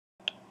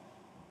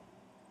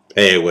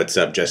Hey, what's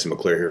up? Jesse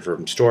McClure here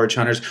from Storage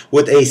Hunters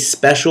with a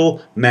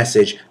special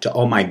message to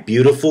all my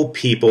beautiful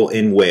people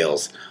in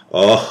Wales.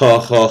 Oh ho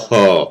ho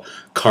ho!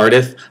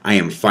 Cardiff, I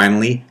am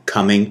finally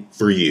coming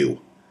for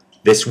you.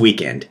 This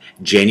weekend,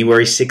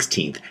 January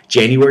 16th,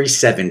 January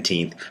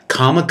 17th,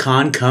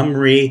 Comic-Con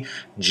Cymru,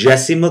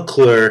 Jesse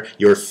McClure,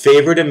 your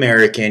favorite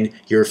American,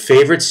 your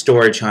favorite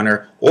storage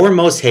hunter, or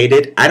most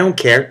hated, I don't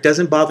care,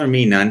 doesn't bother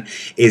me none,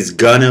 is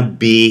gonna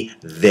be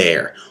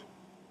there.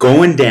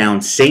 Going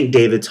down St.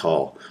 David's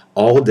Hall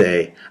all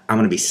day. I'm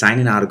going to be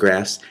signing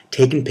autographs,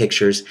 taking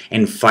pictures,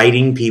 and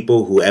fighting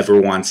people whoever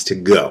wants to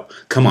go.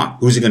 Come on,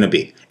 who's it going to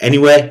be?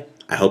 Anyway,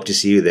 I hope to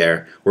see you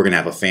there. We're going to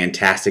have a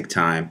fantastic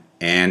time,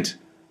 and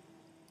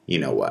you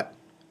know what?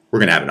 We're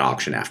going to have an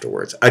auction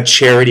afterwards. A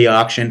charity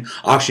auction,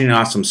 auctioning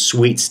off some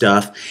sweet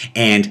stuff,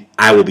 and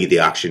I will be the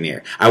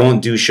auctioneer. I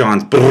won't do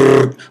Sean's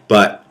brrr,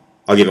 but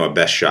I'll give him my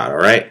best shot, all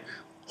right?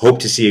 Hope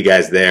to see you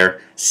guys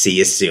there. See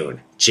you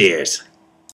soon. Cheers.